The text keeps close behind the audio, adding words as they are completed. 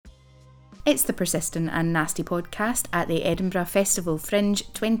It's the Persistent and Nasty podcast at the Edinburgh Festival Fringe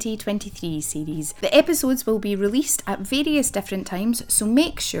 2023 series. The episodes will be released at various different times, so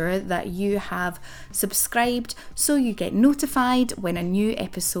make sure that you have subscribed so you get notified when a new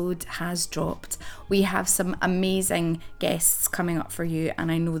episode has dropped. We have some amazing guests coming up for you,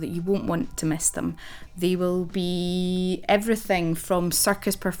 and I know that you won't want to miss them. They will be everything from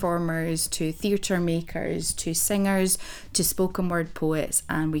circus performers to theatre makers to singers to spoken word poets,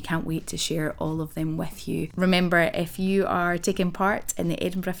 and we can't wait to share all of them with you. Remember, if you are taking part in the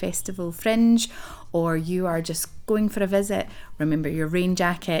Edinburgh Festival Fringe or you are just going for a visit, remember your rain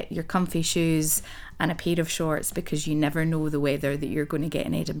jacket, your comfy shoes and a pair of shorts, because you never know the weather that you're going to get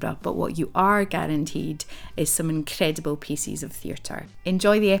in Edinburgh. But what you are guaranteed is some incredible pieces of theatre.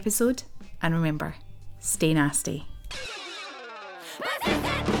 Enjoy the episode, and remember, stay nasty.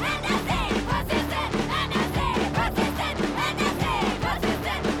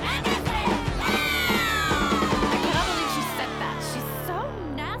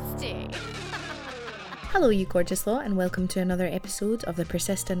 Hello you gorgeous lot, and welcome to another episode of the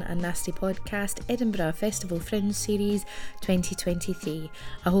Persistent and Nasty podcast Edinburgh Festival Fringe Series 2023.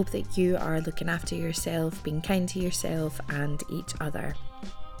 I hope that you are looking after yourself, being kind to yourself and each other.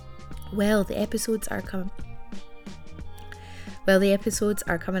 Well, the episodes are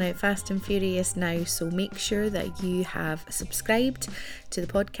coming out fast and furious now, so make sure that you have subscribed to the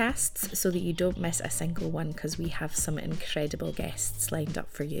podcasts so that you don't miss a single one, because we have some incredible guests lined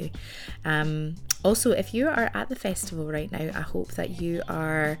up for you. Also, if you are at the festival right now, I hope that you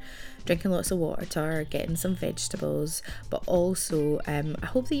are drinking lots of water, getting some vegetables, but also I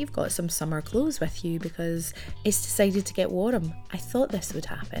hope that you've got some summer clothes with you, because it's decided to get warm. I thought this would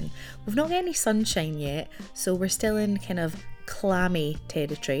happen. We've not got any sunshine yet, so we're still in kind of clammy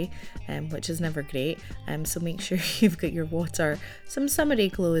territory, which is never great. So make sure you've got your water, some summery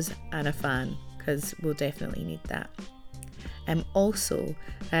clothes and a fan, because we'll definitely need that. Also,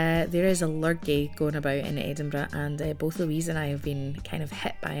 there is a lurgy going about in Edinburgh, and both Louise and I have been kind of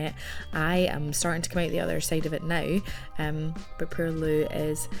hit by it. I am starting to come out the other side of it now, but poor Lou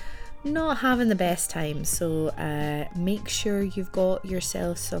is not having the best time, so make sure you've got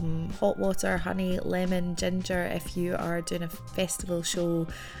yourself some hot water, honey, lemon, ginger if you are doing a festival show.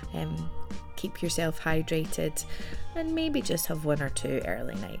 Keep yourself hydrated, and maybe just have one or two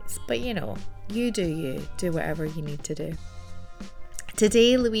early nights, but you know, you do whatever you need to do.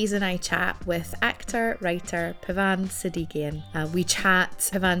 Today, Louise and I chat with actor, writer Peyvand Sadeghian. We chat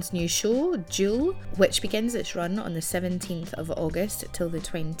Peyvand's new show, Jewel, which begins its run on the 17th of August till the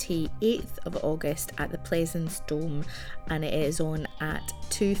 28th of August at the Pleasance Dome, and it is on at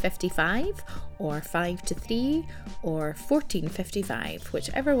 2:55 or 5 to 3 or 14:55,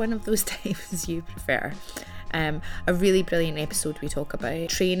 whichever one of those times you prefer. A really brilliant episode. We talk about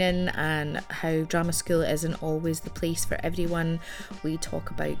training and how drama school isn't always the place for everyone. We talk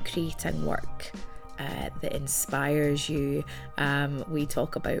about creating work that inspires you. We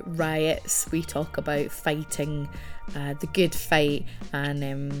talk about riots. We talk about fighting the good fight,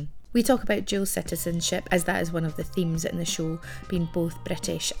 and we talk about dual citizenship, as that is one of the themes in the show, being both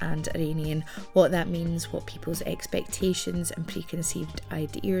British and Iranian, what that means, what people's expectations and preconceived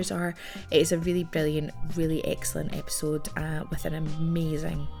ideas are. It is a really brilliant, really excellent episode with an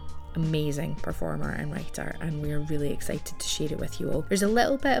amazing performer and writer, and we're really excited to share it with you all. There's a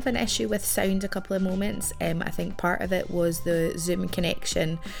little bit of an issue with sound a couple of moments. I think part of it was the Zoom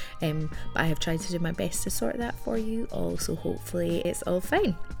connection, but I have tried to do my best to sort that for you all, so hopefully it's all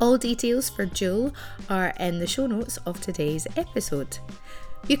fine. All details for Jewel are in the show notes of today's episode.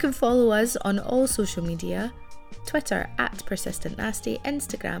 You can follow us on all social media: Twitter at Persistent Nasty,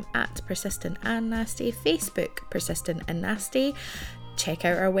 Instagram at Persistent and Nasty, Facebook Persistent and Nasty. Check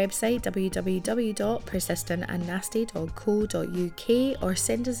out our website www.persistentandnasty.co.uk, or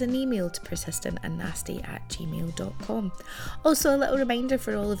send us an email to persistentandnasty@gmail.com. Also, a little reminder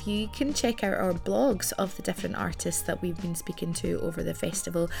for all of you, you can check out our blogs of the different artists that we've been speaking to over the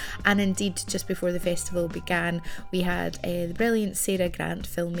festival, and indeed just before the festival began we had the brilliant Sarah Grant,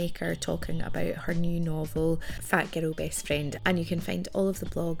 filmmaker, talking about her new novel Fat Girl Best Friend, and you can find all of the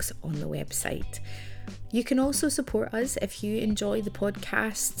blogs on the website. You can also support us if you enjoy the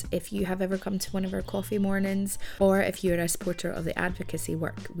podcast, if you have ever come to one of our coffee mornings, or if you're a supporter of the advocacy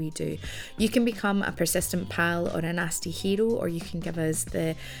work we do. You can become a persistent pal or a nasty hero, or you can give us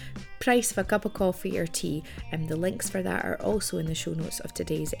the price of a cup of coffee or tea, and the links for that are also in the show notes of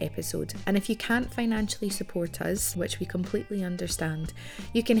today's episode. And if you can't financially support us, which we completely understand,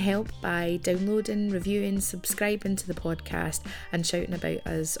 you can help by downloading, reviewing, subscribing to the podcast and shouting about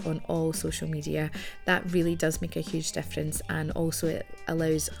us on all social media. That that really does make a huge difference, and also it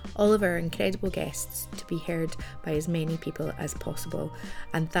allows all of our incredible guests to be heard by as many people as possible,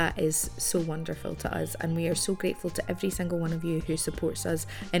 and that is so wonderful to us, and we are so grateful to every single one of you who supports us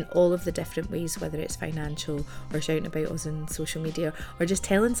in all of the different ways, whether it's financial or shouting about us on social media or just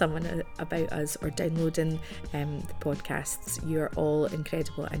telling someone about us or downloading the podcasts. You're all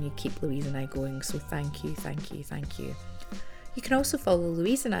incredible and you keep Louise and I going, so thank you. You can also follow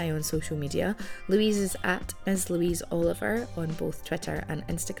Louise and I on social media. Louise is at Ms. Louise Oliver on both Twitter and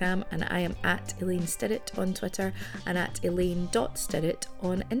Instagram, and I am at Elaine Stirrett on Twitter and at elaine.stirrett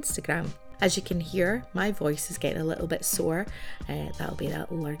on Instagram. As you can hear, my voice is getting a little bit sore. That'll be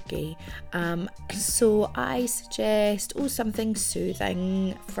that lurgy. So I suggest something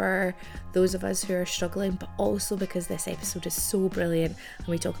soothing for those of us who are struggling, but also because this episode is so brilliant and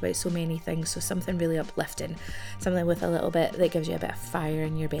we talk about so many things. So something really uplifting, something with a little bit that gives you a bit of fire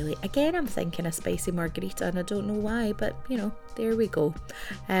in your belly. Again, I'm thinking a spicy margarita, and I don't know why, but there we go.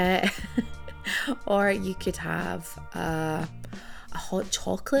 Or you could have a hot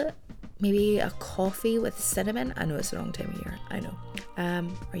chocolate. Maybe a coffee with cinnamon. I know it's the wrong time of year, I know.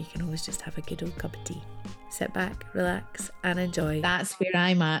 Or you can always just have a good old cup of tea. Sit back, relax, and enjoy. That's where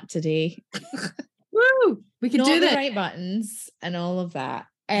I'm at today. Woo! We can do that. Right buttons and all of that.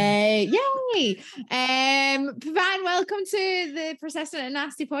 Yay! Peyvand, welcome to the Persistent and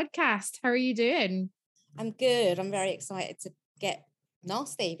Nasty podcast. How are you doing? I'm good. I'm very excited to get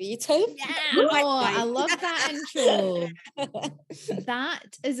nasty for you too. Yeah. Oh, I love that intro.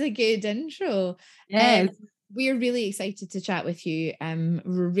 That is a good intro. Yes. We're really excited to chat with you. We're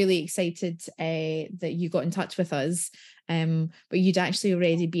really excited that you got in touch with us. But you'd actually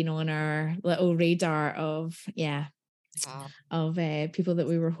already been on our little radar of people that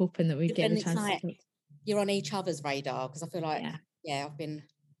we were hoping that we'd get the chance to talk. You're on each other's radar, because I feel like I've been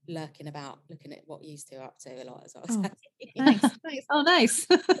lurking about, looking at what you two are up to a lot as well. Oh, thanks. Oh, nice.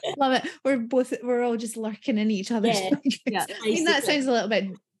 Love it. We're all just lurking in each other's. Yeah. I mean, that sounds a little bit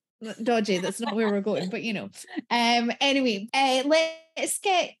dodgy. That's not where we're going, but anyway, let's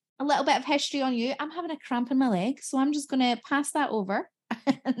get a little bit of history on you. I'm having a cramp in my leg, so I'm just going to pass that over.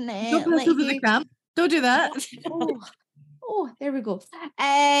 And, don't pass over the cramp. Don't do that. Oh, there we go.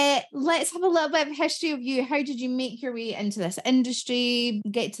 Let's have a little bit of history of you. How did you make your way into this industry,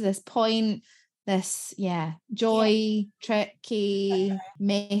 get to this point, this, tricky,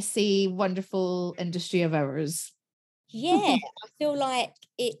 messy, wonderful industry of ours? Yeah, I feel like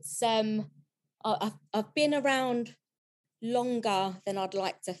it's, I've been around longer than I'd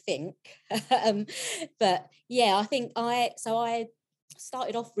like to think. But yeah, I think I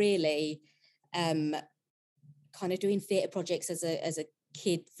started off really, kind of doing theatre projects as a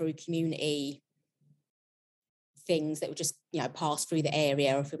kid through community things that would just pass through the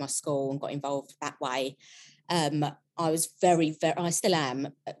area or through my school, and got involved that way. I was very, I still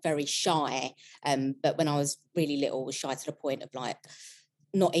am very shy, but when I was really little, I was shy to the point of like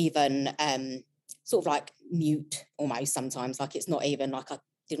not even sort of like mute almost sometimes. Like it's not even like I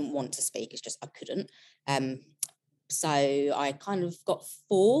didn't want to speak, it's just I couldn't. So I kind of got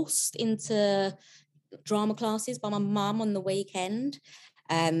forced into drama classes by my mum on the weekend.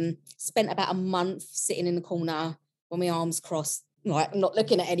 Spent about a month sitting in the corner with my arms crossed, like not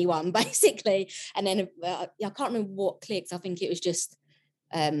looking at anyone basically. And then I can't remember what clicked. I think it was just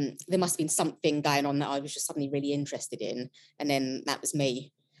there must have been something going on that I was just suddenly really interested in, and then that was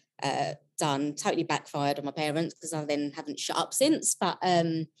me done. Totally backfired on my parents, because I then haven't shut up since. But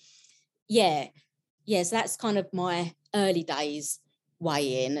so that's kind of my early days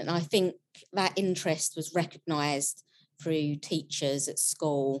way in, and I think that interest was recognised through teachers at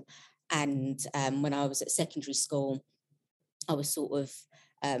school, and when I was at secondary school, I was sort of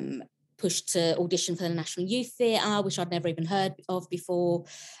pushed to audition for the National Youth Theatre, which I'd never even heard of before,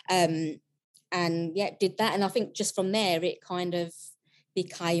 and did that. And I think just from there it kind of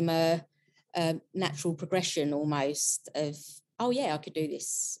became a natural progression almost of, I could do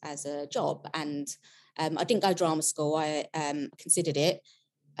this as a job. And I didn't go drama school. I considered it,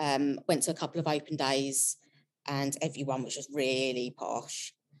 went to a couple of open days, and everyone was just really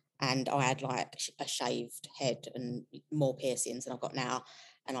posh, and I had like a shaved head and more piercings than I've got now,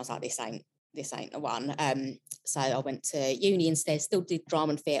 and I was like, this ain't the one. So I went to uni instead, still did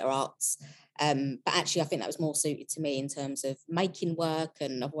drama and theatre arts, but actually I think that was more suited to me in terms of making work,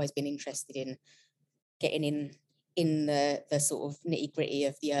 and I've always been interested in getting in the sort of nitty gritty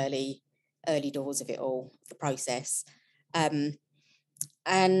of the early doors of it all, the process. And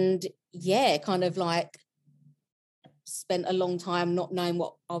kind of like spent a long time not knowing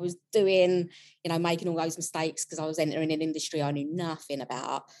what I was doing, making all those mistakes because I was entering an industry I knew nothing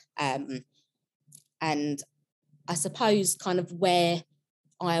about. And I suppose kind of where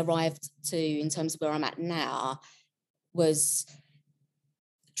I arrived to in terms of where I'm at now was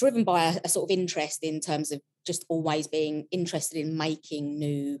driven by a sort of interest in terms of just always being interested in making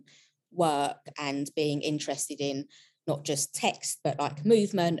new work and being interested in not just text, but like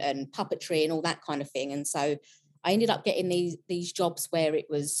movement and puppetry and all that kind of thing. And so I ended up getting these jobs where it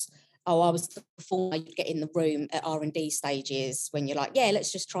was, I was the performer. You'd get in the room at R&D stages when you're like, yeah,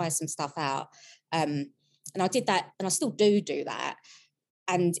 let's just try some stuff out. And I did that, and I still do that.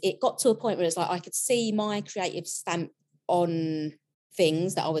 And it got to a point where it's like I could see my creative stamp on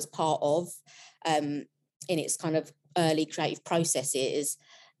things that I was part of in its kind of early creative processes.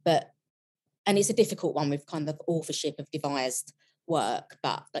 And it's a difficult one with kind of authorship of devised work,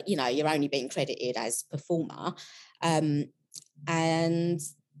 but you know, you're only being credited as performer. And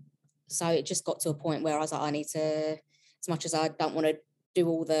so it just got to a point where I was like, I need to, as much as I don't want to do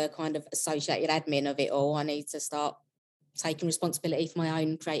all the kind of associated admin of it all, I need to start taking responsibility for my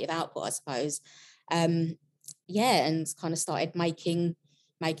own creative output, I suppose. And kind of started making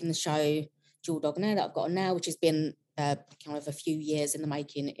the show Jewel Dog Now that I've got now, which has been kind of a few years in the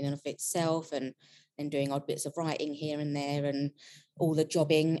making in and of itself, and doing odd bits of writing here and there and all the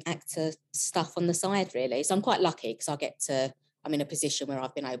jobbing actor stuff on the side, really. So I'm quite lucky because I'm in a position where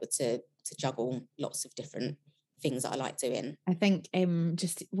I've been able to juggle lots of different things that I like doing. I think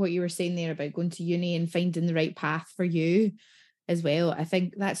just what you were saying there about going to uni and finding the right path for you as well, I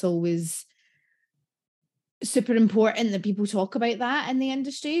think that's always super important that people talk about that in the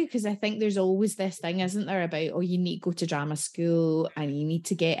industry, because I think there's always this thing, isn't there, about, oh, you need to go to drama school and you need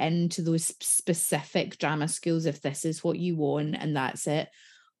to get into those specific drama schools if this is what you want and that's it,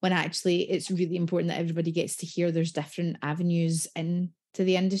 when actually it's really important that everybody gets to hear there's different avenues into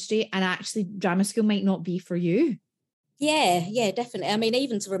the industry, and actually drama school might not be for you. Yeah, definitely. I mean,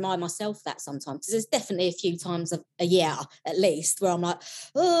 even to remind myself that sometimes, because there's definitely a few times a year at least where I'm like,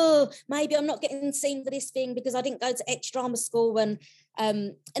 oh, maybe I'm not getting seen for this thing because I didn't go to X drama school. And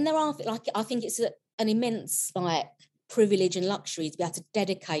there are, like, I think it's an immense like privilege and luxury to be able to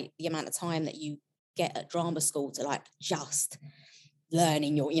dedicate the amount of time that you get at drama school to like just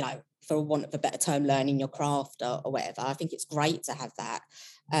learning your, you know, for want of a better term, learning your craft or whatever. I think it's great to have that.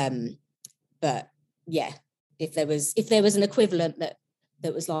 But yeah. If there was an equivalent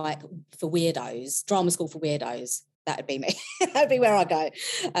that was like for weirdos, drama school for weirdos, that would be me. That'd be where I go.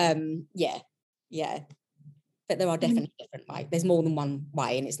 Yeah. But there are definitely different ways. There's more than one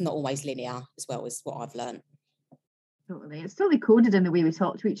way, and it's not always linear as well, as what I've learned. Totally. It's totally coded in the way we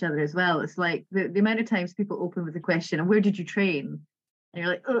talk to each other as well. It's like the amount of times people open with the question, and where did you train? And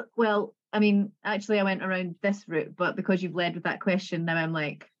you're like, oh, well, I mean, actually I went around this route, but because you've led with that question, now I'm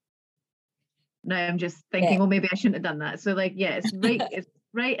like, now I'm just thinking, well, maybe I shouldn't have done that. So like, yeah, it's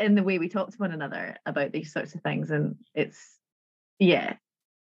right in the way we talk to one another about these sorts of things. And it's, the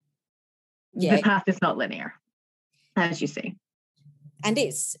path is not linear, as you say. And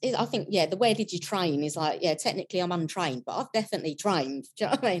I think, the where did you train is like, technically I'm untrained, but I've definitely trained. Do you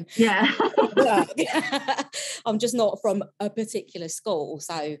know what I mean? Yeah. I'm just not from a particular school.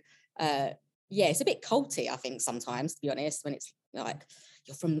 So, it's a bit culty, I think, sometimes, to be honest, when it's like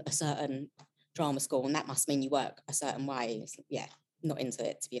you're from a certain drama school and that must mean you work a certain way. Not into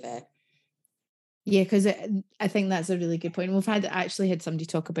it, to be fair. Yeah, because I think that's a really good point. We've actually had somebody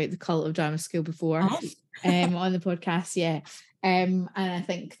talk about the cult of drama school before on the podcast. And I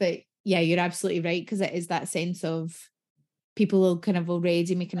think that, you're absolutely right, because it is that sense of people will kind of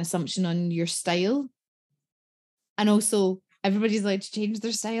already make an assumption on your style. And also everybody's allowed to change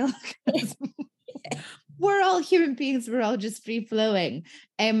their style. We're all human beings. We're all just free flowing.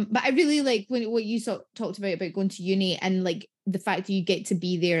 But I really like what you talked about going to uni, and like the fact that you get to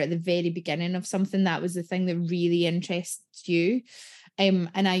be there at the very beginning of something. That was the thing that really interests you. And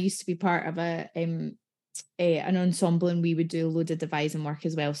I used to be part of an ensemble, and we would do a load of devising work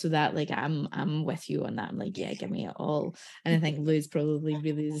as well. So that, like, I'm with you on that. I'm like, give me it all. And I think Lou's probably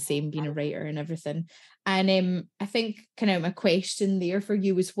really the same, being a writer and everything. And I think kind of my question there for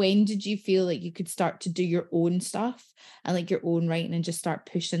you was, when did you feel like you could start to do your own stuff and like your own writing and just start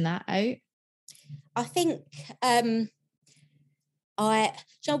pushing that out? I think you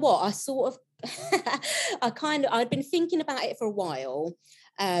know what, I sort of I'd been thinking about it for a while.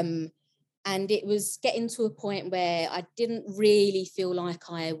 And it was getting to a point where I didn't really feel like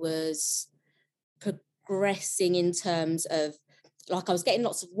I was progressing in terms of, like, I was getting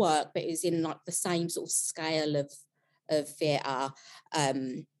lots of work, but it was in like the same sort of scale of theatre,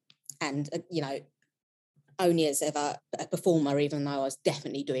 and only as ever a performer, even though I was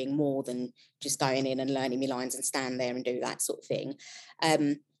definitely doing more than just going in and learning my lines and stand there and do that sort of thing.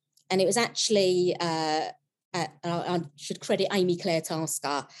 And it was actually, I should credit Amy Claire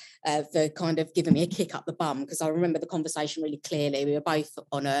Tasker for kind of giving me a kick up the bum, because I remember the conversation really clearly. We were both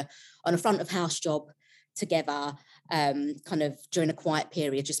on a front of house job together, kind of during a quiet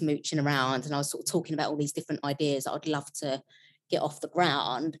period, just mooching around, and I was sort of talking about all these different ideas that I'd love to get off the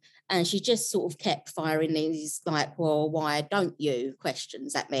ground, and she just sort of kept firing these like, well, why don't you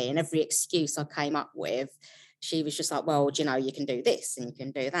questions at me, and every excuse I came up with, she was just like, well, do you know, you can do this and you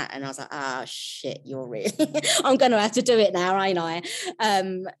can do that. And I was like, ah, shit, you're really, I'm going to have to do it now, ain't I?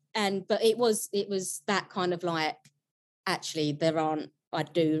 But it was that kind of like, actually, I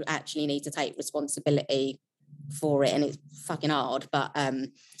do actually need to take responsibility for it, and it's fucking hard. But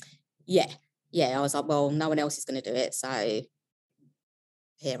yeah, I was like, well, no one else is going to do it, so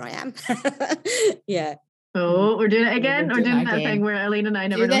here I am. Yeah. Oh, we're doing it again. We're doing that thing where Elaine and I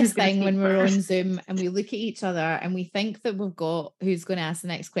never know who's going to speak when we're first. on Zoom and we look at each other and we think that we've got who's going to ask the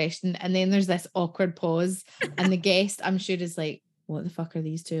next question, and then there's this awkward pause, and the guest, I'm sure, is like, what the fuck are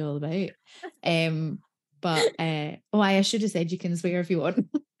these two all about? But I should have said you can swear if you want.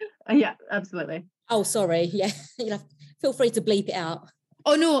 Yeah, absolutely. Oh, sorry. Yeah, feel free to bleep it out.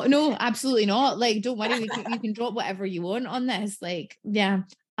 Oh no, absolutely not. Like, don't worry, you can drop whatever you want on this. Like, yeah.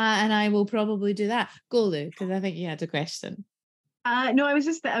 And I will probably do that. Go, Lou, because I think you had a question. No, I was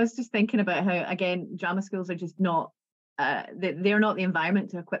just thinking about how, again, drama schools are just not, they're not the environment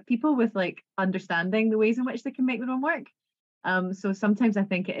to equip people with like understanding the ways in which they can make their own work. So sometimes I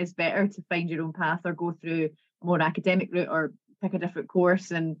think it is better to find your own path, or go through a more academic route, or pick a different course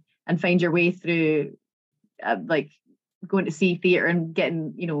and find your way through, like going to see theatre and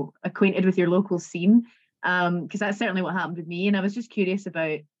getting, acquainted with your local scene. Because that's certainly what happened with me. And I was just curious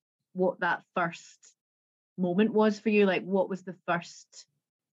about what that first moment was for you. Like, what was the first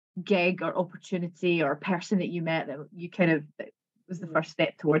gig or opportunity or person that you met that you kind of, that was the first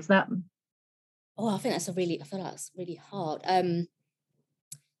step towards that? Oh, I feel like that's really hard.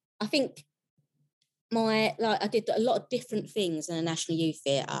 I think I did a lot of different things in the National Youth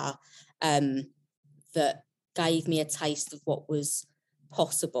Theatre that gave me a taste of what was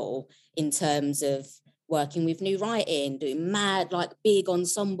possible in terms of working with new writing, doing mad, like big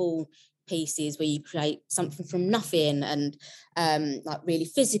ensemble pieces where you create something from nothing, and like really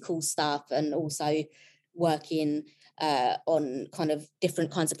physical stuff, and also working on kind of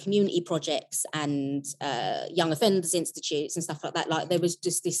different kinds of community projects and young offenders institutes and stuff like that. Like, there was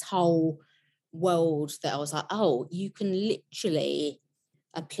just this whole world that I was like, oh, you can literally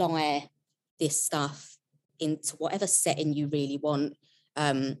apply this stuff into whatever setting you really want,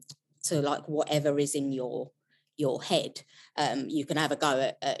 to like whatever is in your head. You can have a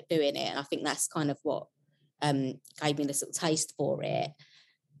go at doing it. And I think that's kind of what gave me this little taste for it.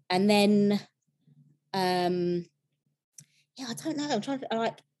 And then I don't know, I'm trying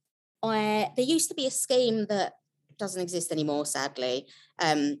to, there used to be a scheme that doesn't exist anymore, sadly,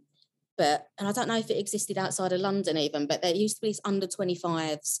 and I don't know if it existed outside of London even, but there used to be this under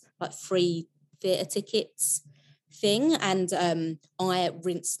 25s like free theatre tickets thing, and I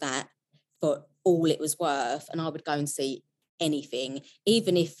rinsed that for all it was worth, and I would go and see anything,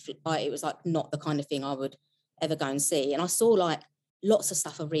 even if it was like not the kind of thing I would ever go and see. And I saw like lots of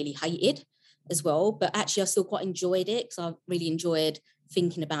stuff I really hated as well, but actually I still quite enjoyed it, because I really enjoyed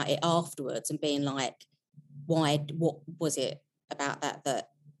thinking about it afterwards and being like, what was it about that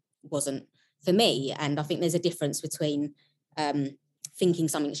wasn't for me? And I think there's a difference between thinking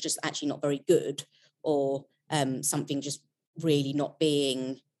something's just actually not very good, or something just really not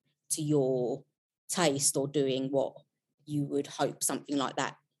being to your taste, or doing what you would hope something like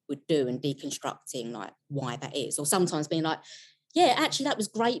that would do, and deconstructing like why that is, or sometimes being like, yeah, actually that was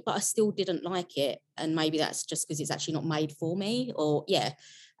great, but I still didn't like it, and maybe that's just because it's actually not made for me, or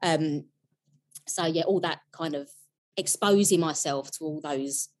so yeah, all that kind of exposing myself to all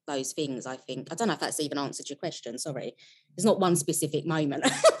those things. I think, I don't know if that's even answered your question, sorry, there's not one specific moment. I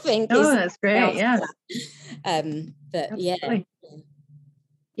think that's great. Yeah. But absolutely.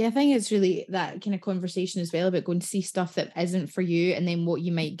 Yeah, I think it's really that kind of conversation as well about going to see stuff that isn't for you, and then what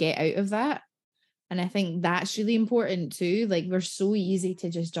you might get out of that. And I think that's really important too. Like, we're so easy to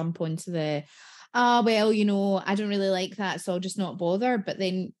just jump onto the, I don't really like that, so I'll just not bother. But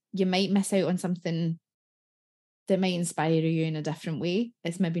then you might miss out on something that might inspire you in a different way.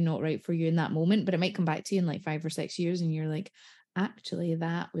 It's maybe not right for you in that moment, but it might come back to you in like 5 or 6 years, and you're like, actually,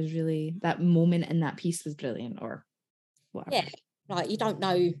 that moment in that piece was brilliant, or whatever. Yeah, like, you don't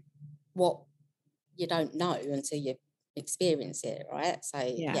know what you don't know until you experience it, right? So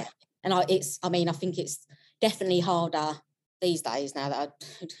yeah. And I think it's definitely harder these days, now that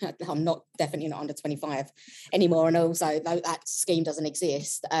I'm definitely not under 25 anymore, and also that scheme doesn't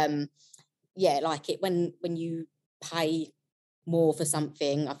exist, like it when you pay more for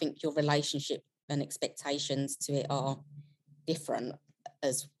something, I think your relationship and expectations to it are different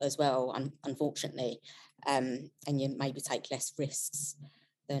as well, unfortunately, and you maybe take less risks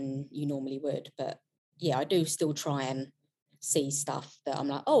than you normally would. But yeah, I do still try and see stuff that I'm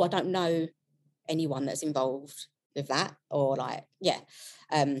like, oh, I don't know anyone that's involved with that, or like,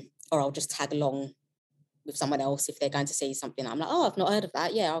 or I'll just tag along with someone else if they're going to see something. I'm like, oh, I've not heard of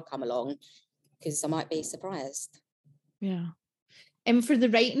that. Yeah, I'll come along because I might be surprised. Yeah. And for the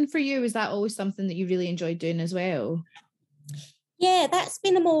writing for you, is that always something that you really enjoyed doing as well? Yeah, that's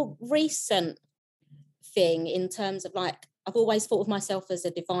been a more recent thing in terms of like, I've always thought of myself as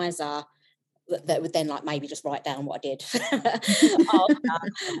a deviser that would then like maybe just write down what I did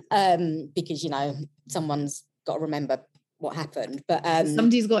after, because, you know, someone's got to remember what happened. But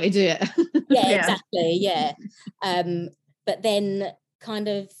somebody's got to do it. Yeah, exactly. Yeah. But then kind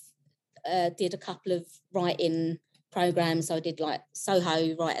of did a couple of writing programs. So I did like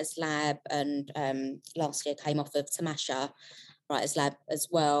Soho Writers Lab, and last year came off of Tamasha Writers Lab as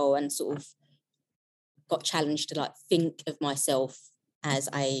well, and sort of got challenged to like think of myself as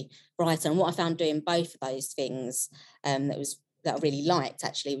a writer. And what I found doing both of those things that I really liked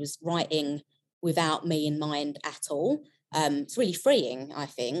actually was writing without me in mind at all. It's really freeing, I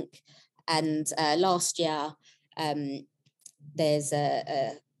think. And last year there's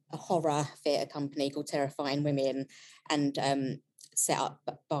a horror theatre company called Terrifying Women, and set up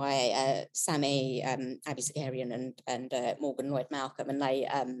by Sammy Abby Sadeghian and Morgan Lloyd Malcolm, and they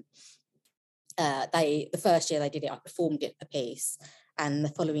the first year they did it, I performed it a piece, and the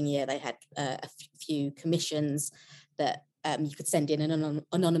following year they had a few commissions that you could send in an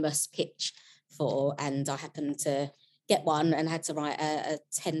anonymous pitch for, and I happened to get one and had to write a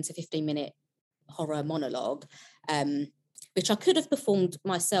 10 to 15 minute horror monologue, which I could have performed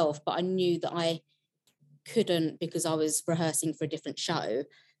myself, but I knew that I couldn't because I was rehearsing for a different show.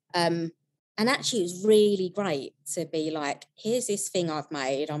 And actually it was really great to be like, here's this thing I've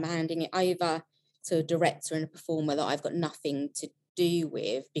made, I'm handing it over to a director and a performer that I've got nothing to do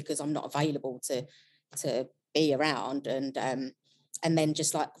with because I'm not available to be around, and then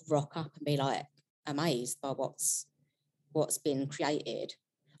just like rock up and be like amazed by what's been created.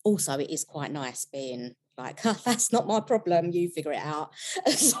 Also, it is quite nice being like, oh, that's not my problem, you figure it out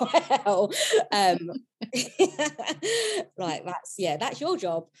as well. Like that's your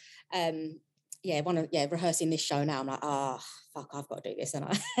job. Rehearsing this show now, I'm like, oh fuck, I've got to do this, and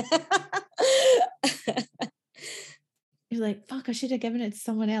You're like, fuck, I should have given it to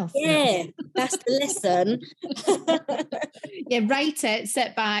someone else. Yeah, that's the lesson. Yeah, write it,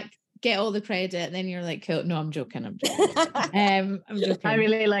 sit back, get all the credit, and then you're like, cool. No, I'm joking. I'm joking. I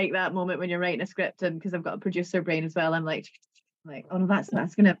really like that moment when you're writing a script, and because I've got a producer brain as well, I'm like, oh no,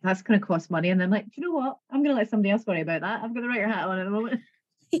 that's gonna cost money, and then like, do you know what? I'm gonna let somebody else worry about that. I've got the writer hat on at the moment.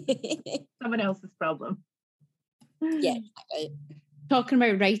 Someone else's problem. Yeah. Talking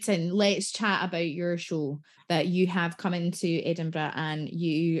about writing, let's chat about your show that you have come into Edinburgh, and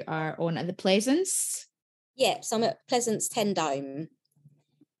you are on at the Pleasance. Yeah, so I'm at Pleasance 10 Dome.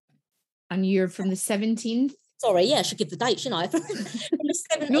 And you're from the 17th? Sorry, yeah, I should give the date, shouldn't I? From the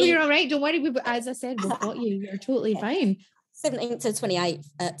 17th. No, you're all right. Don't worry. As I said, we've got you. You're totally fine. 17th to 28th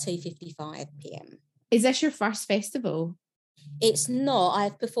at 2:55 p.m. Is this your first festival? It's not.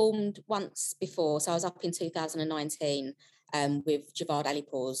 I've performed once before. So I was up in 2019 with Javad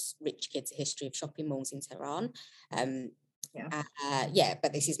Alipour's Rich Kids: A History of Shopping Malls in Tehran.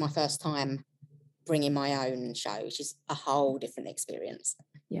 But this is my first time bringing my own show, which is a whole different experience.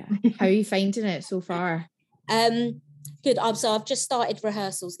 Yeah. How are you finding it so far? Good. So I've just started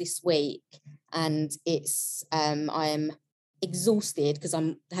rehearsals this week, and it's I'm exhausted because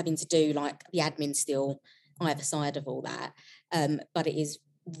I'm having to do like the admin still either side of all that. But it is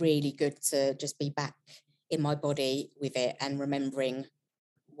really good to just be back in my body with it and remembering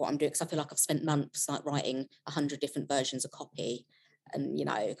what I'm doing, because I feel like I've spent months like writing 100 different versions of copy, and you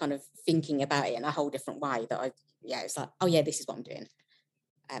know, kind of thinking about it in a whole different way that it's like, oh yeah, this is what I'm doing.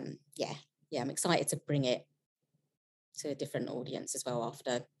 I'm excited to bring it to a different audience as well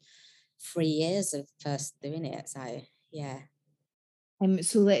after 3 years of first doing it. So yeah.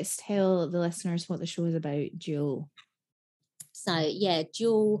 So let's tell the listeners what the show is about, Jewel. So yeah,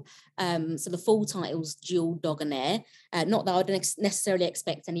 Jewel. So the full title's Jewel Dogonair. Not that I would necessarily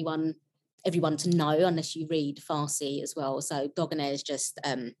expect everyone to know unless you read Farsi as well. So Dogonair is just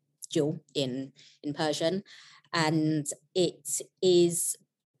Jewel in Persian, and it is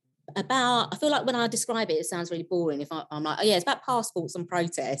I feel like when I describe it, it sounds really boring. If I'm like, oh yeah, it's about passports and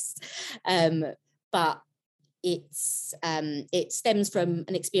protests. But it stems from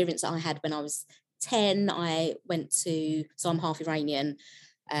an experience that I had when I was 10. So I'm half Iranian,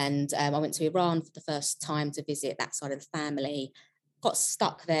 and I went to Iran for the first time to visit that side of the family. Got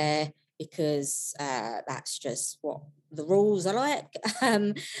stuck there because that's just what the rules are like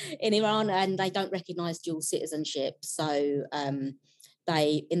in Iran, and they don't recognise dual citizenship. So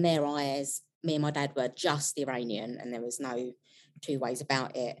they, in their eyes, me and my dad were just Iranian, and there was no two ways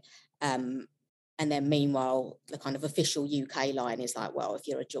about it. And then meanwhile, the kind of official UK line is like, well, if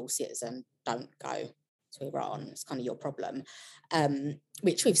you're a dual citizen, don't go to Iran. It's kind of your problem,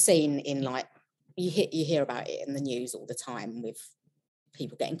 which we've seen in, like, you hear about it in the news all the time with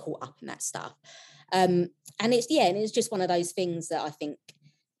people getting caught up in that stuff. And it's just one of those things that I think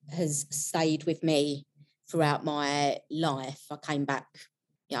has stayed with me throughout my life. I came back,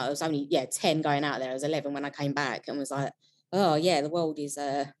 I was only 10 going out there. I was 11 when I came back, and was like, oh yeah, the world is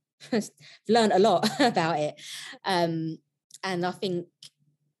I've learned a lot about it. And I think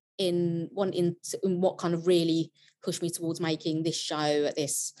in what kind of really pushed me towards making this show at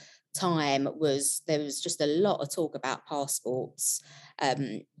this time was there was just a lot of talk about passports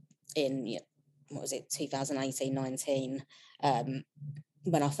in 2018, 19,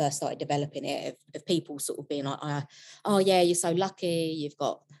 when I first started developing it, of people sort of being like, oh yeah, you're so lucky, you've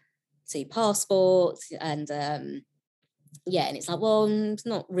got 2 passports, and and it's like, well, it's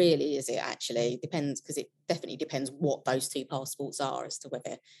not really, is it? Actually, it depends, because it definitely depends what those 2 passports are as to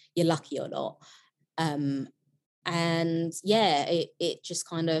whether you're lucky or not. It just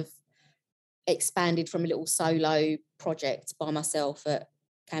kind of expanded from a little solo project by myself at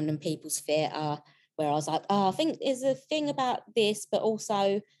Camden People's Theatre, where I was like, oh, I think there's a thing about this, but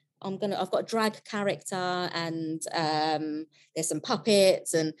also I've got a drag character, and there's some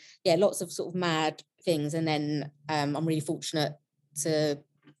puppets, and lots of sort of mad things. And then I'm really fortunate to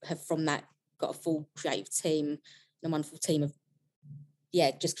have from that got a full creative team, a wonderful team of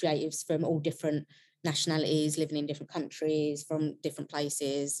just creatives from all different nationalities, living in different countries, from different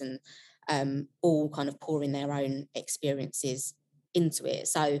places, and all kind of pouring their own experiences into it.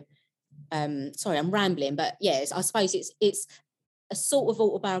 So sorry, I'm rambling, but yes, I suppose it's a sort of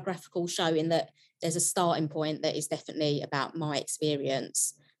autobiographical show in that there's a starting point that is definitely about my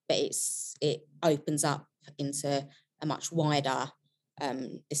experience, but it opens up into a much wider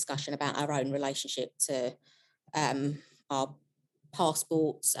discussion about our own relationship to our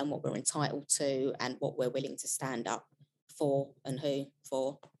passports and what we're entitled to and what we're willing to stand up for and who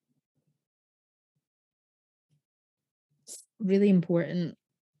for. Really important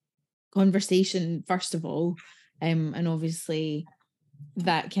conversation, first of all, and obviously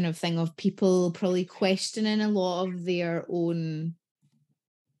that kind of thing of people probably questioning a lot of their own,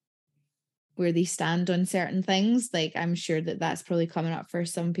 where they stand on certain things. Like, I'm sure that that's probably coming up for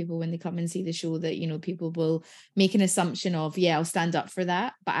some people when they come and see the show, that people will make an assumption of, I'll stand up for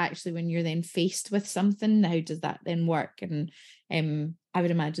that, but actually when you're then faced with something, how does that then work? And I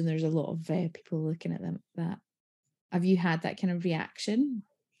would imagine there's a lot of people looking at them that. Have you had that kind of reaction?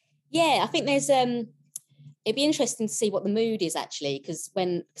 I think there's it'd be interesting to see what the mood is, actually, because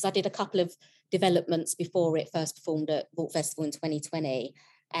I did a couple of developments before it first performed at Vault Festival in 2020,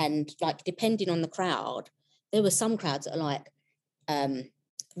 and like depending on the crowd, there were some crowds that are like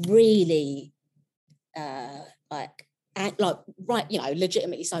really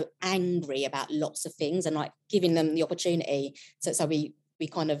legitimately so angry about lots of things, and like giving them the opportunity. So we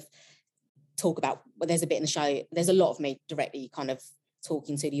kind of talk about, well, there's a bit in the show, there's a lot of me directly kind of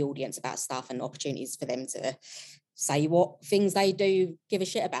talking to the audience about stuff and opportunities for them to say what things they do give a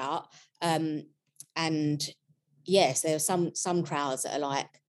shit about. And yes, there are some crowds that are like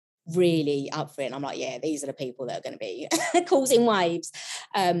really up for it, and I'm like, these are the people that are going to be causing waves.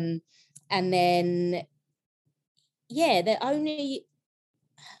 And then I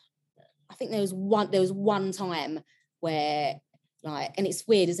think there was one time where, like, and it's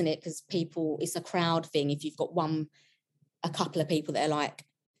weird, isn't it? Because it's a crowd thing. If you've got a couple of people that are like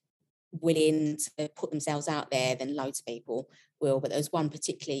willing to put themselves out there, then loads of people will. But there was one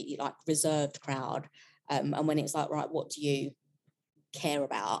particularly like reserved crowd, and when it's like, right, what do you care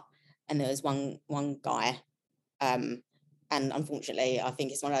about? And there was one guy, and unfortunately, I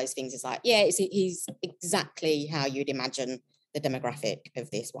think it's one of those things. It's like, he's exactly how you'd imagine the demographic of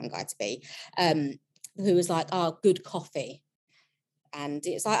this one guy to be, who was like, oh, good coffee. And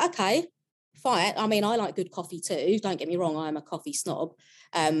it's like, okay, fine. I mean, I like good coffee too. Don't get me wrong, I'm a coffee snob.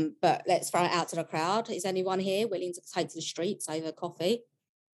 But let's throw it out to the crowd. Is anyone here willing to take to the streets over coffee?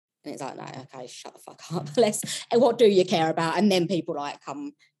 And it's like, no, okay, shut the fuck up. And what do you care about? And then people like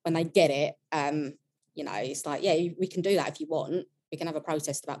come when they get it. You know, it's like, yeah, we can do that if you want. We can have a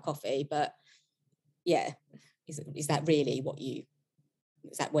protest about coffee, but yeah, is that really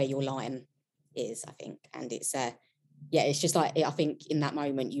is that where your line is? I think, and it's yeah, it's just like, I think in that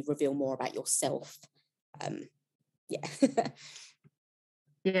moment you reveal more about yourself. Yeah.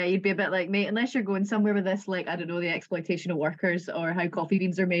 Yeah, you'd be a bit like, mate, unless you're going somewhere with this, like, I don't know, the exploitation of workers or how coffee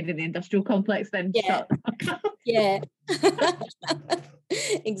beans are made in the industrial complex, then shut the fuck up. Yeah.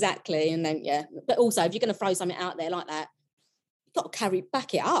 Exactly. And then, yeah. But also, if you're going to throw something out there like that, you've got to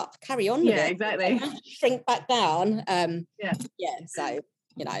back it up, carry on with it. Yeah, exactly. Shrink back down. Yeah. So,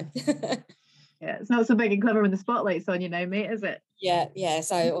 you know. Yeah, it's not so big and clever when the spotlight's on you now, mate, is it? Yeah.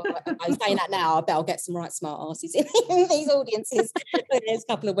 So I'm saying that now. I bet I'll get some right smart asses in these audiences in the next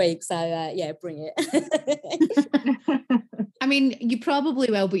couple of weeks. So yeah, bring it. I mean, you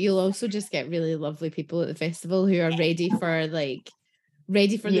probably will, but you'll also just get really lovely people at the festival who are ready for the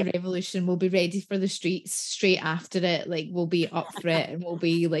revolution. We'll be ready for the streets straight after it. Like, we'll be up for it, and we'll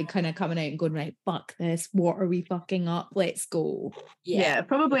be like kind of coming out and going, right, fuck this. What are we fucking up? Let's go. Yeah,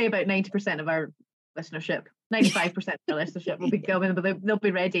 probably about 90% of our listenership, 95% of our listenership will be going, but they'll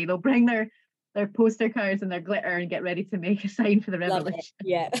be ready. They'll bring their poster cards and their glitter and get ready to make a sign for the revolution.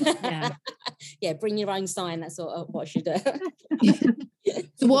 Yeah. Bring your own sign. That's what you do.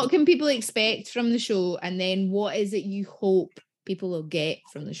 So what can people expect from the show, and then what is it you hope people will get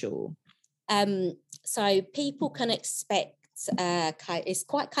from the show? So people can expect it's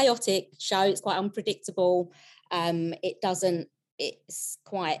quite chaotic show. It's quite unpredictable. It doesn't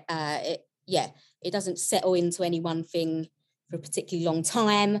settle into any one thing for a particularly long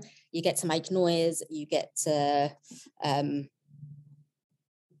time. You get to make noise, you get to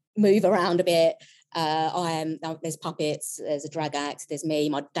move around a bit. There's puppets, there's a drag act, there's me,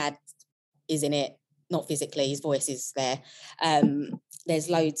 my dad is in it, not physically, his voice is there. There's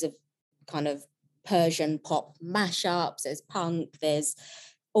loads of kind of Persian pop mashups, there's punk, there's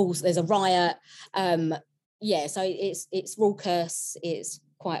a riot. So it's raucous, it's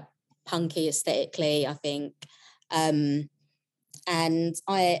quite punky aesthetically, I think. And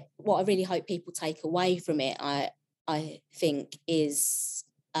what I really hope people take away from it, I think, is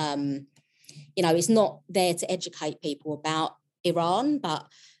it's not there to educate people about Iran, but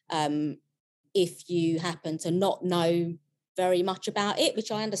if you happen to not know very much about it,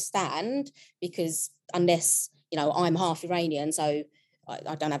 which I understand, because unless, I'm half Iranian, so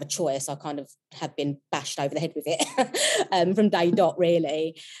I don't have a choice. I kind of have been bashed over the head with it from day dot,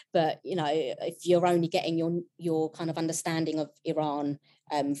 really. But, if you're only getting your kind of understanding of Iran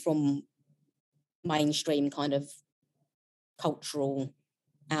from mainstream kind of cultural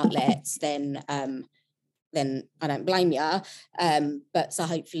outlets, then I don't blame you. But so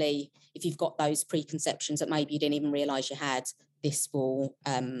hopefully, if you've got those preconceptions that maybe you didn't even realise you had, this will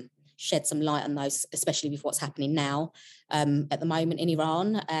shed some light on those, especially with what's happening now at the moment in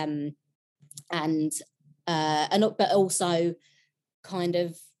Iran, but also kind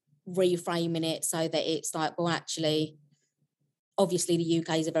of reframing it so that it's like, well, actually, obviously the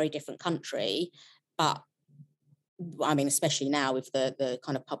UK is a very different country, but I mean, especially now with the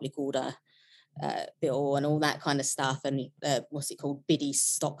kind of public order bill and all that kind of stuff, and what's it called, Bibby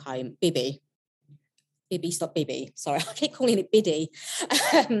stop Bibby. Sorry, I keep calling it Biddy.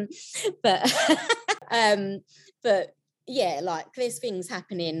 But yeah, like, there's things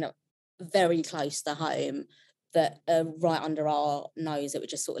happening very close to home that are right under our nose that we're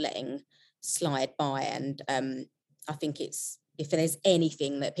just sort of letting slide by. And I think if there's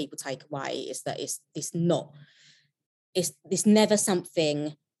anything that people take away, is that it's never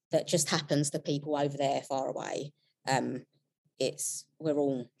something that just happens to people over there far away. We're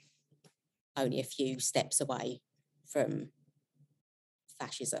all only a few steps away from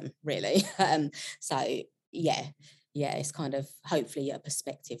fascism, really. So yeah, it's kind of hopefully a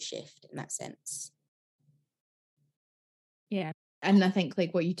perspective shift in that sense. Yeah, and I think,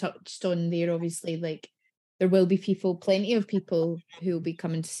 like, what you touched on there, obviously, like, there will be plenty of people who will be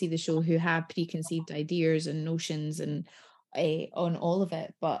coming to see the show who have preconceived ideas and notions and on all of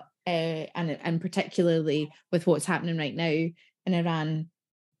it, but and particularly with what's happening right now in Iran.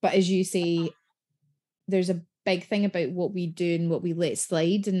 But as you say, there's a big thing about what we do and what we let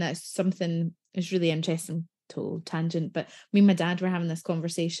slide, and that's something is really interesting. Total tangent, but me and my dad were having this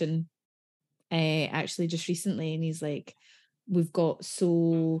conversation actually just recently, and he's like, we've got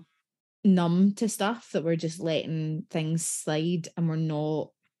so numb to stuff that we're just letting things slide and we're not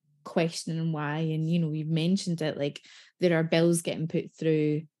questioning why. And you've mentioned it, like, there are bills getting put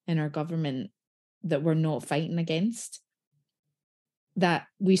through in our government that we're not fighting against. that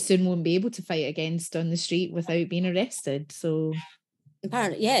we soon won't be able to fight against on the street without being arrested. So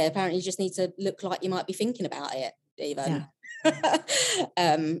apparently you just need to look like you might be thinking about it even.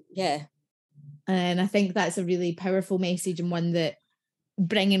 Yeah. And I think that's a really powerful message, and one that,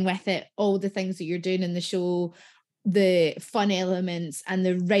 bringing with it all the things that you're doing in the show, the fun elements and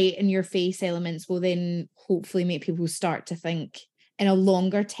the right in your face elements, will then hopefully make people start to think in a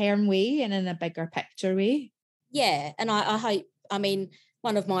longer term way and in a bigger picture way. Yeah, and I hope, I mean,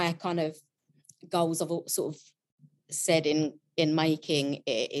 one of my kind of goals I've sort of said in making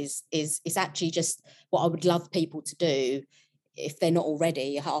it is actually just what I would love people to do, if they're not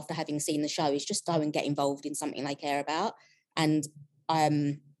already, after having seen the show, is just go and get involved in something they care about. And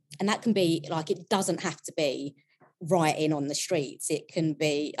that can be like, it doesn't have to be writing on the streets. It can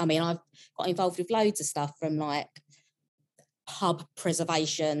be, I mean, I've got involved with loads of stuff, from like pub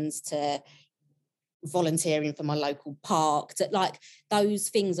preservations to volunteering for my local park, to like, those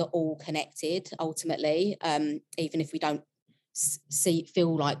things are all connected ultimately, even if we don't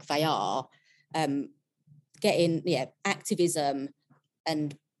feel like they are. Getting activism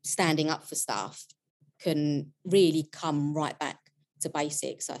and standing up for stuff can really come right back to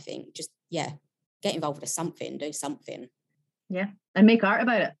basics. I think just get involved with something, do something, and make art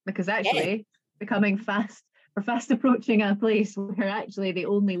about it, because actually becoming fast approaching a place where actually the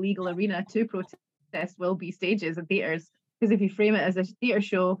only legal arena to protest will be stages and theatres. Because if you frame it as a theatre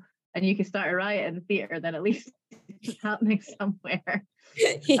show and you can start a riot in the theatre, then at least it's happening somewhere.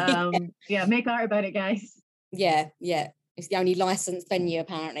 Make art about it, guys. It's the only licensed venue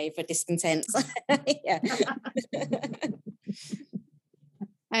apparently for discontent.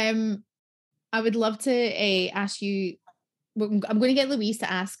 I would love to ask you, I'm going to get Louise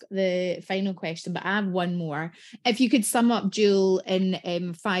to ask the final question, but I have one more. If you could sum up Jewel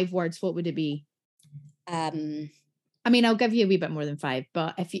in 5 words, what would it be? I mean, I'll give you a wee bit more than 5,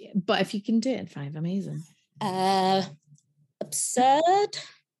 but if you can do it in 5, amazing. Absurd,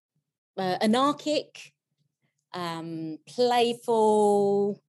 anarchic,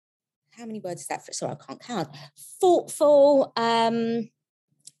 playful. How many words is that for? Sorry, I can't count. Thoughtful, and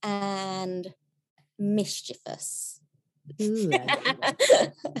mischievous. Ooh,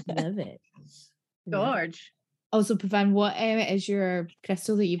 love it. George. Also, Peyvand, what is your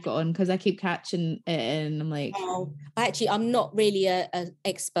crystal that you've got on? Because I keep catching it and I'm like... I'm not really an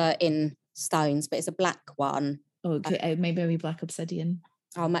expert in stones, but it's a black one. Okay, maybe a wee black obsidian.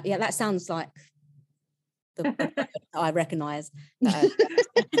 That sounds like the I recognise. I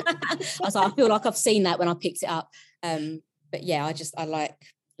feel like I've seen that when I picked it up. But I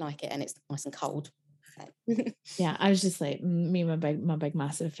like it, and it's nice and cold. Yeah, I was just like, me and my big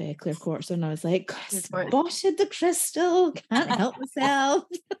massive clear quartz, and I was like, spotted the crystal, can't help myself.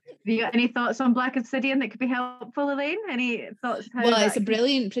 Have you got any thoughts on black obsidian that could be helpful, Elaine? Any thoughts? It's a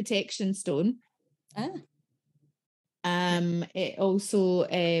brilliant protection stone. It also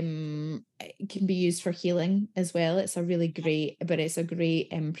it can be used for healing as well. It's a great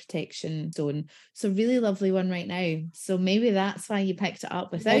protection stone. So really lovely one right now. So maybe that's why you picked it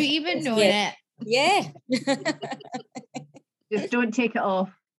up without even knowing it. Yeah. Just don't take it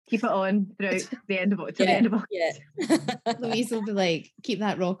off. Keep it on throughout the end of it. The end of it. Yeah. Louise will be like, keep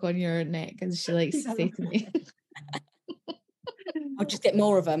that rock on your neck, as she likes to say to me. I'll just get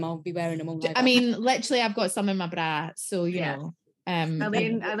more of them. I'll be wearing them all over. I mean, literally, I've got some in my bra, so you know.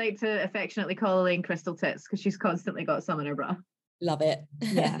 Elaine, I like to affectionately call Elaine Crystal Tits, because she's constantly got some in her bra. Love it.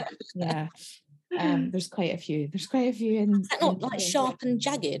 Yeah. There's quite a few. Is that not like sharp and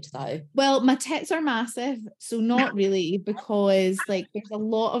jagged though? Well, my tits are massive, so not really, because like there's a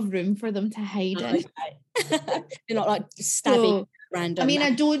lot of room for them to hide in. You're not like stabbing random. I mean,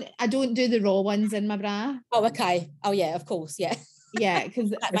 I don't do the raw ones in my bra. Oh, okay. Oh yeah, of course, yeah. Yeah,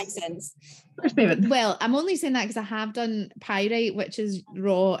 because that makes sense. Well, I'm only saying that because I have done pyrite, which is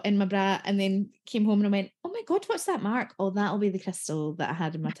raw, in my bra, and then came home and I went, oh my god, what's that mark? Oh, that'll be the crystal that I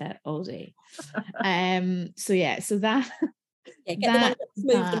had in my tit all day. So that get that.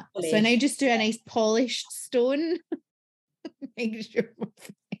 So now just do a nice polished stone. Make sure.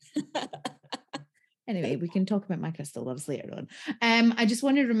 Anyway, we can talk about my crystal loves later on. I just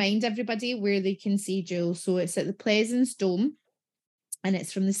want to remind everybody where they can see Jewel. So it's at the Pleasance Dome, and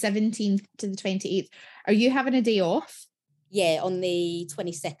it's from the 17th to the 28th. Are you having a day off? Yeah, on the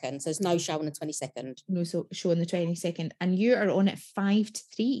 22nd. So there's no show on the 22nd. No show on the 22nd. And you are on at 5 to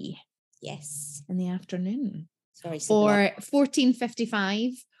 3. Yes. In the afternoon. Sorry. Or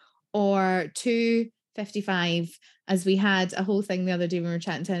 14:55 or 2 55, as we had a whole thing the other day when we were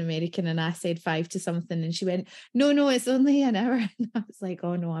chatting to an American and I said 5 to something and she went, no, it's only an hour. And I was like,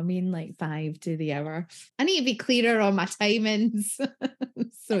 oh no, I mean like 5 to the hour. I need to be clearer on my timings.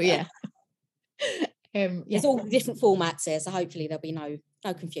 So yeah. There's all different formats there, so hopefully there'll be no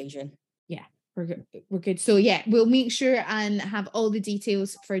confusion. Yeah, we're good. So yeah, we'll make sure and have all the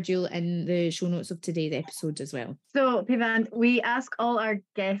details for Jill in the show notes of today's episode as well. So Peyvand, we ask all our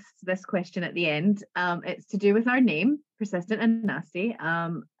guests this question at the end. It's to do with our name, Persistent and Nasty.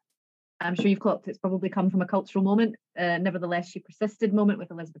 I'm sure you've clocked it's probably come from a cultural moment. Nevertheless, she persisted moment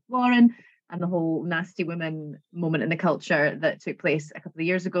with Elizabeth Warren and the whole nasty woman moment in the culture that took place a couple of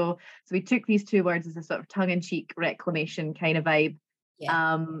years ago. So we took these two words as a sort of tongue-in-cheek reclamation kind of vibe.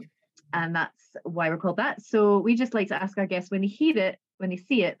 Yeah. And that's why we're called that. So we just like to ask our guests when they hear it, when they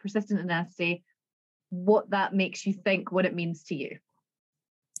see it, persistent and nasty, what that makes you think, what it means to you.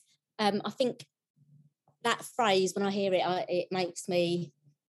 I think that phrase, when I hear it, it makes me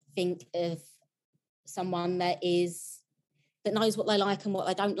think of someone that knows what they like and what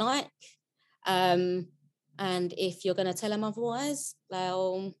they don't like. And if you're going to tell them otherwise,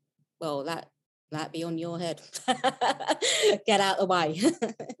 well, that be on your head. Get out of the way.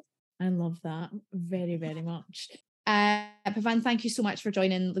 I love that very, very much. Peyvand, thank you so much for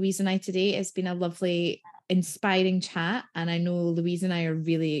joining Louise and I today. It's been a lovely, inspiring chat, and I know Louise and I are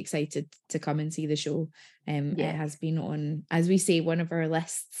really excited to come and see the show. It has been on, as we say, one of our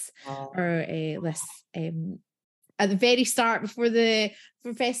lists, at the very start before the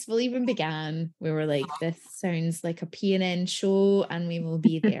festival even began. We were like, this sounds like a PNN show and we will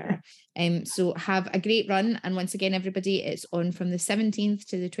be there. So have a great run, and once again everybody, it's on from the 17th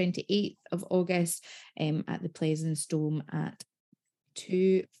to the 28th of August at the Pleasance Dome at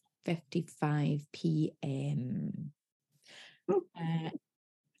 2:55 p.m.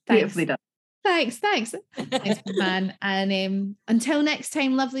 Beautifully done. Thanks, man. And until next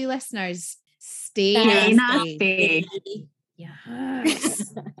time, lovely listeners, stay nasty. Nasty.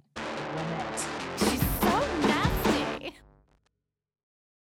 Yes. Love it.